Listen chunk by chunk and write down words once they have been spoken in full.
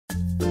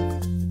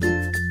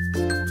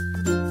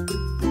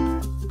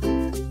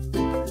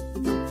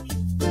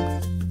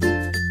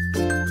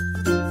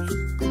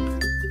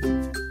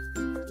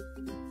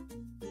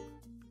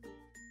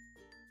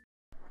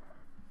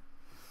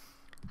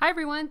Hi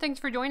everyone, thanks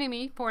for joining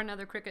me for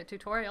another Cricut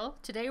tutorial.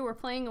 Today we're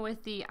playing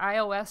with the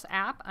iOS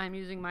app. I'm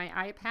using my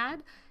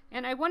iPad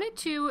and I wanted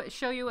to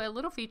show you a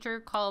little feature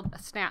called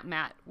Snap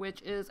Mat,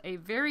 which is a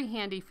very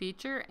handy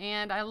feature,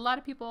 and a lot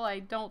of people, I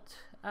don't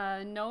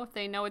know if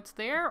they know it's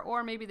there,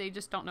 or maybe they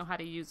just don't know how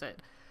to use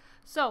it.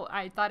 So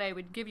I thought I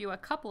would give you a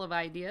couple of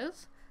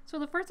ideas. So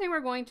the first thing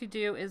we're going to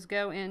do is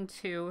go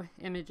into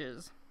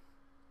Images,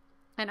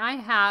 and I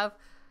have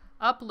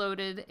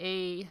uploaded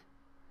a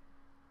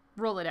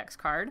Rolodex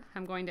card.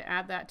 I'm going to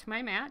add that to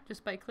my mat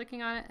just by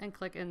clicking on it and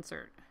click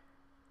Insert.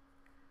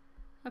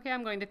 Okay,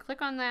 I'm going to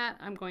click on that.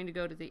 I'm going to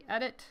go to the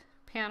Edit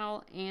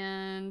panel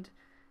and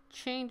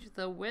change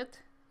the width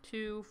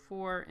to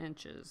 4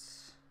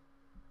 inches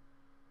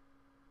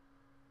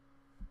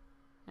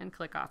and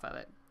click off of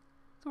it.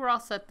 So we're all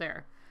set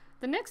there.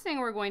 The next thing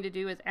we're going to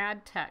do is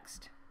add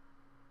text,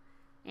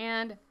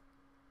 and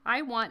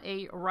I want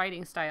a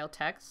writing style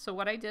text. So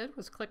what I did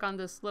was click on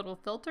this little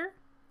filter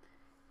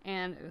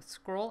and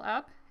scroll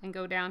up and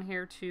go down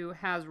here to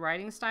Has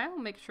Writing Style,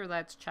 make sure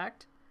that's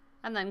checked,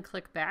 and then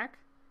click back.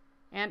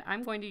 And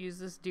I'm going to use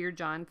this Dear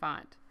John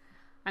font.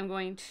 I'm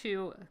going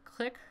to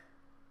click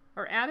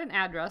or add an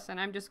address,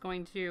 and I'm just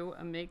going to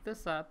make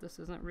this up. This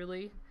isn't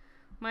really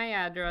my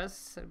address,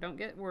 so don't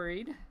get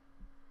worried.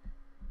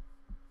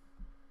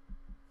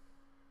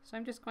 So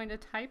I'm just going to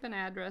type an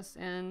address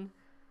in.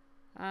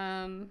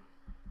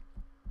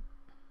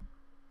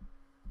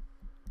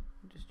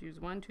 Just use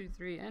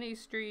 123 any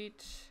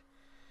street,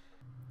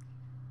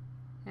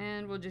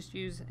 and we'll just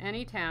use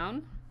any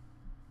town.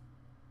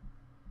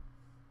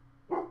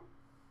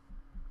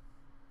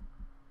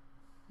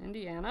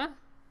 Indiana,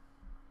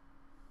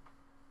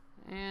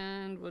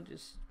 and we'll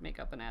just make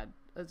up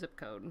a zip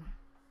code.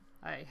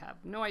 I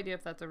have no idea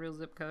if that's a real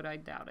zip code. I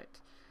doubt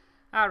it.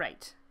 All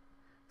right,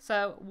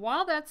 so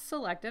while that's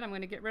selected, I'm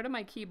going to get rid of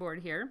my keyboard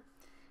here.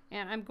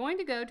 And I'm going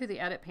to go to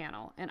the Edit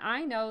panel, and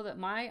I know that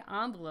my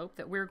envelope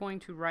that we're going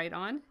to write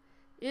on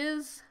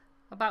is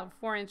about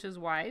 4 inches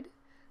wide.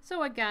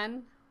 So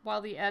again,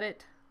 while the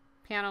Edit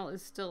panel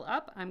is still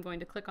up, I'm going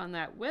to click on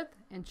that width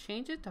and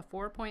change it to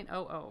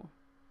 4.00.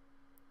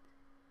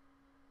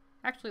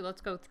 Actually,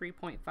 let's go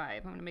 3.5.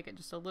 I'm going to make it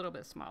just a little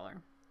bit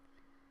smaller.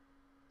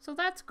 So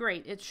that's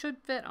great. It should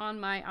fit on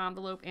my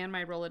envelope and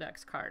my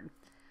Rolodex card.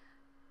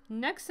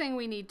 Next thing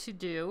we need to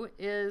do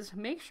is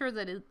make sure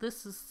that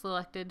this is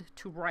selected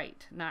to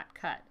write, not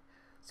cut.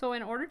 So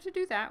in order to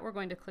do that, we're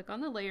going to click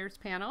on the Layers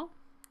panel,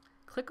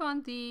 click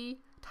on the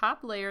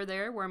top layer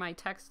there where my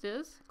text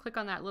is, click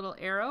on that little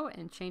arrow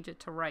and change it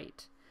to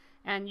write.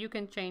 And you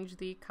can change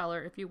the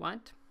color if you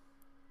want.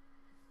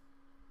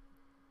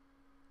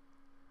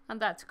 And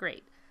that's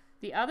great.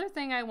 The other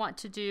thing I want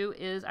to do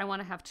is I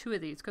want to have 2 of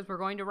these because we're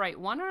going to write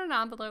one on an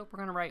envelope, we're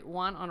going to write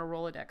one on a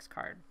Rolodex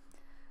card.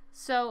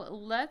 So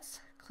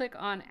let's click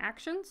on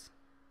Actions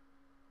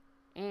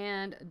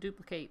and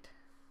duplicate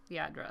the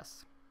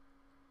address.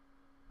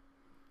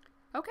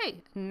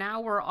 Okay, now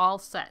we're all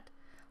set.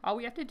 All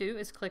we have to do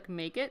is click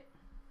Make It,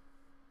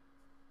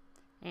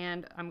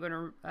 and I'm going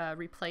to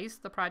replace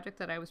the project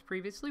that I was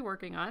previously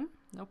working on,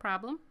 no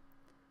problem.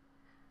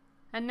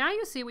 And now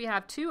you see we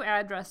have 2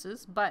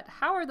 addresses, but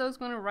how are those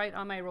going to write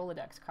on my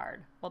Rolodex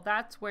card? Well,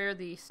 that's where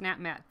the Snap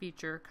Mat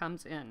feature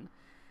comes in.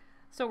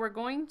 So we're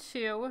going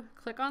to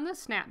click on the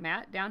Snap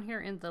Mat down here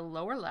in the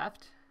lower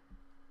left.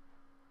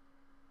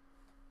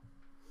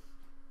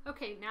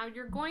 Okay, now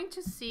you're going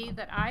to see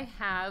that I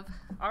have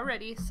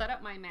already set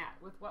up my mat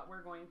with what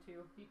we're going to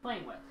be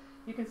playing with.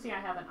 You can see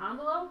I have an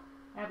envelope,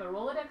 I have a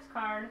Rolodex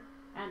card,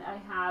 and I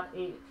have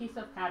a piece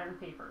of pattern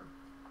paper.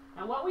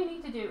 And what we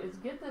need to do is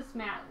get this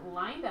mat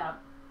lined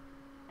up,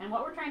 and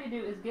what we're trying to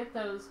do is get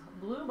those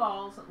blue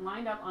balls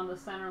lined up on the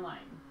center line.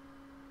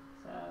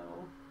 So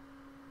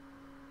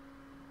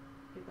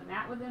get the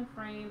mat within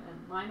frame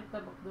and line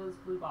up those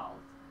blue balls.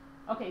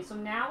 Okay, so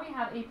now we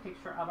have a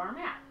picture of our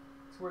mat.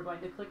 So we're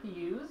going to click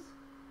Use,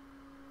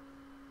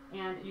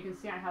 and you can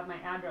see I have my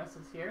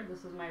addresses here.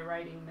 This is my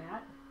writing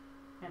mat,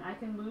 and I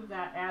can move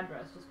that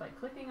address just by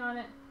clicking on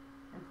it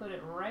and put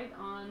it right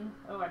on.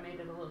 Oh, I made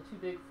it a little too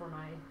big for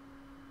my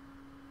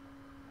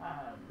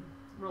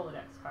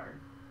Rolodex card.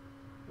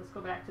 Let's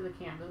go back to the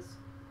canvas,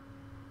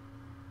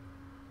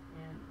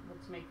 and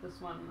let's make this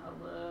one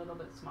a little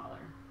bit smaller.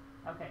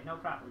 Okay, no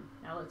problem.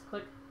 Now let's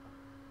click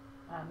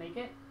Make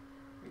It,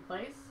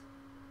 Replace,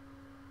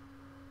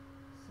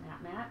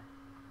 Snap Mat.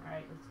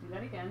 Alright, let's do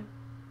that again.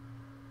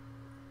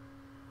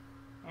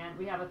 And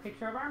we have a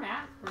picture of our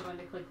mat. We're going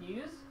to click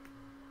Use.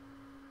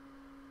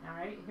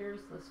 Alright,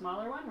 here's the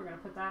smaller one. We're going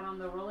to put that on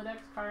the Rolodex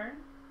card.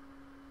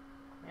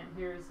 And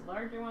here's the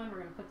larger one. We're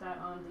going to put that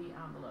on the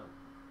envelope.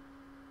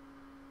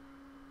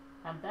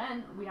 And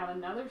then we have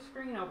another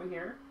screen over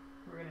here.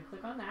 We're going to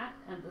click on that,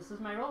 and this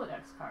is my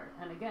Rolodex card.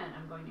 And again,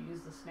 I'm going to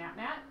use the Snap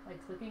Mat by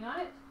clicking on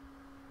it.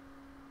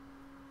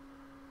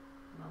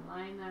 I'll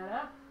line that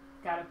up.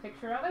 Got a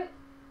picture of it.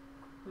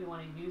 We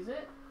want to use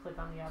it. Click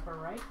on the upper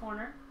right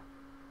corner.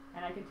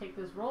 And I can take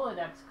this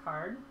Rolodex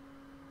card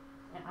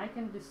and I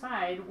can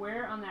decide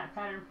where on that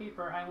pattern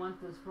paper I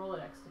want this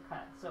Rolodex to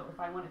cut. So if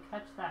I want to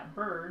catch that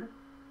bird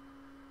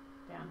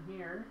down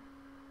here,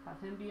 have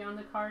him be on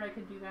the card, I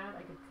could do that.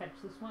 I could catch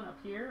this one up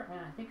here, and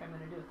I think I'm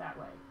going to do it that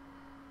way.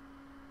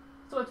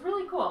 So it's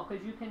really cool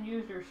because you can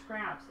use your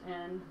scraps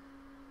and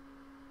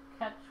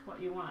catch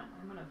what you want.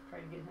 I'm going to try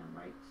to get him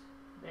right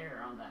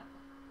there on that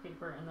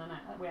paper, and then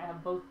that way I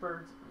have both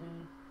birds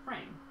in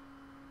frame.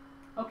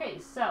 Okay,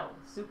 so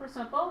super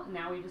simple.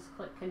 Now we just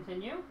click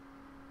continue.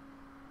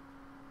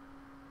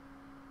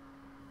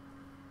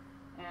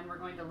 And we're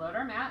going to load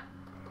our mat.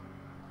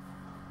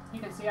 You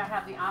can see I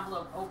have the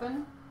envelope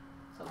open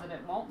so that it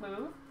won't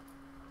move.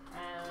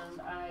 And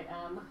I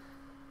am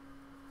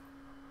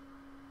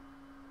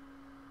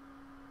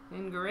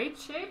in great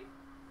shape.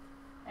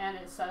 And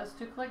it says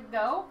to click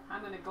go.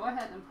 I'm going to go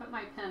ahead and put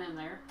my pen in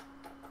there.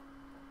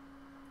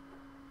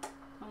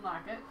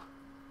 Unlock it.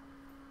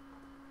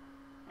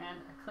 And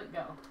click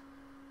go.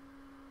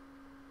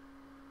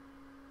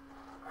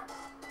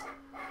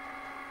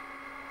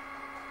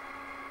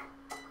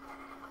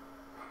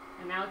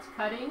 And now it's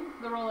cutting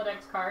the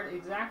Rolodex card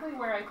exactly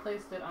where I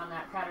placed it on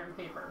that pattern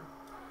paper.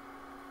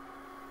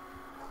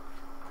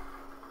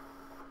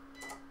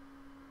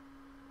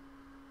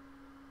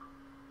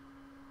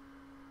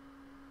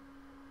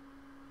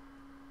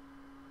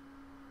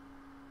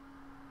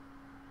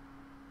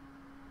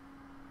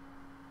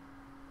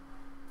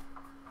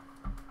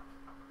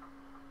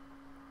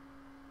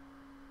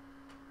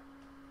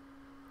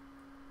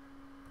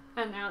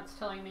 And now it's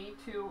telling me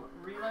to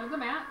reload the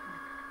mat.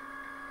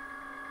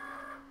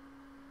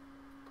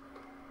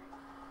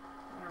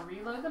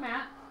 Reload the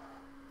mat,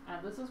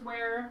 and this is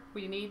where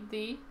we need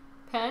the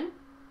pen.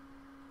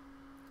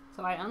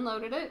 So I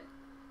unloaded it,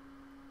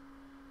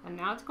 and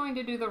now it's going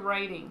to do the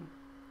writing.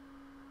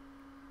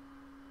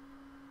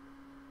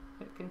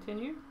 Hit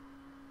continue,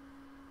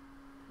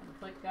 and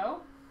click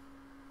go.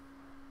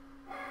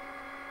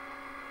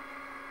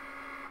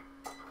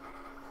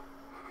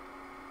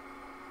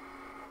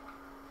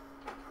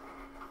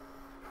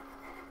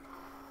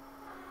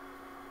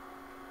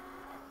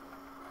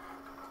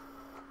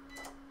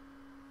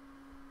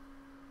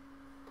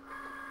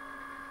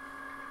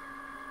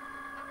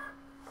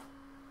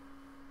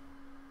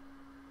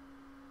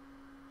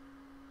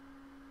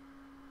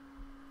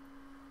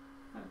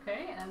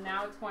 Okay, and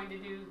now it's going to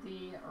do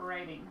the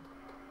writing.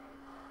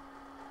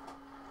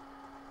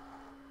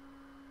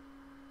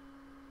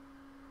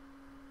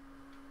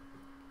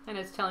 And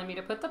it's telling me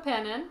to put the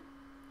pen in,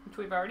 which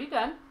we've already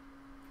done.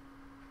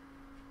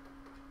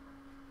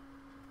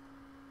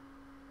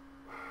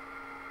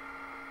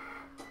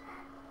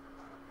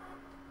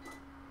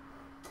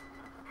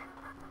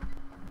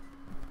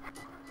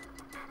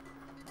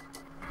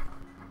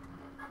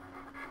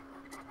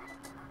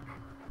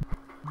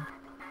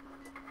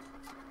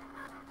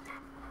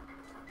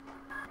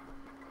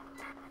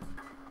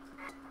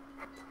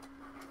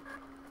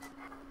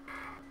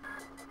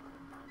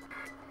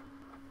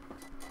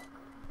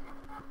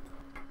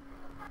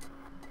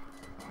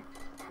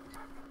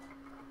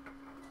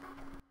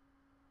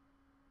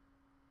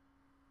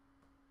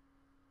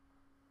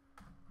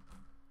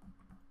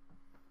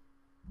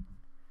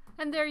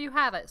 And there you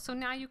have it. So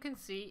now you can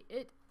see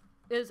it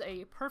is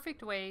a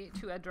perfect way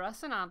to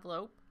address an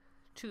envelope,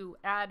 to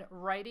add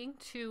writing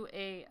to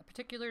a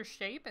particular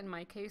shape, in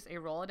my case a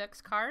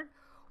Rolodex card,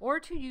 or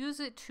to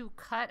use it to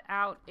cut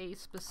out a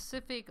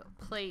specific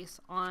place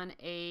on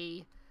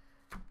a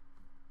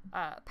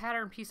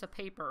pattern piece of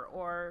paper,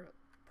 or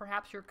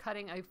perhaps you're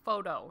cutting a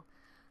photo.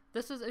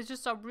 This is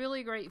just a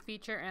really great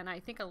feature, and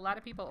I think a lot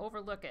of people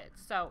overlook it.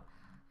 So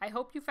I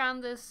hope you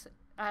found this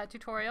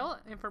tutorial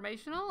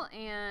informational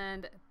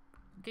and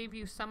gave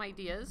you some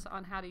ideas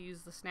on how to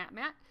use the snap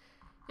mat.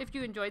 If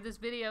you enjoyed this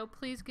video,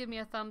 please give me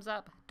a thumbs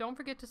up. Don't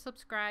forget to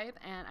subscribe,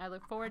 and I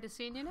look forward to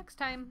seeing you next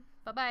time.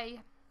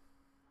 Bye-bye.